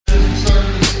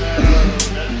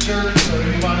church, so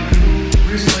anybody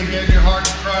who recently gave your heart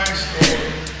to Christ or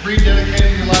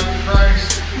rededicated your life to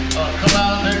Christ, come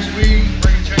out next week,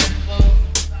 bring a change of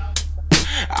clothes.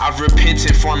 I've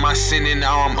repented for my sin and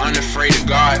now I'm unafraid of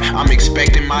God. I'm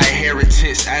expecting my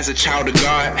inheritance as a child of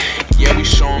God. Yeah, we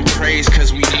show him praise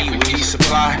cause we need what he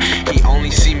supply. He only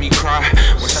see me cry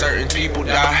when certain people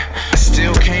die. I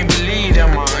still can't believe that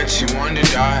my auntie Wonder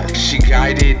died. She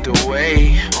guided the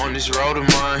way on this road of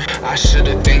mine. I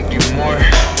should've thanked you more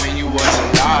when you was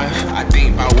alive. I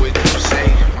think about what you say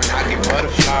when I get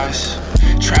butterflies.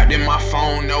 Trapped in my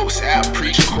phone notes app,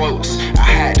 preach quotes. I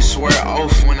had to swear an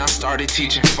oath when I started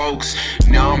teaching folks.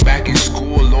 Now I'm back in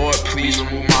school, Lord, please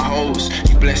remove my hoes.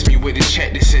 You blessed me with a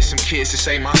check to send some kids to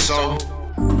save my soul.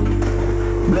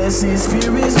 Bless his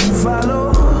spirits we follow.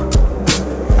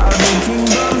 All the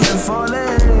kingdoms are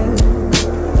falling.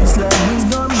 It's like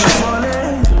wisdom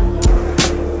befallen.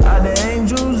 All the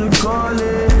angels are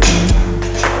calling.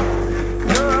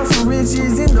 Love for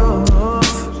riches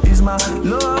enough is my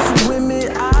love for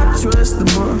women. I trust the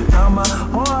book. Now my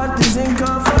heart is in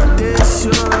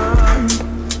confrontation.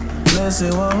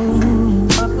 Blessed one.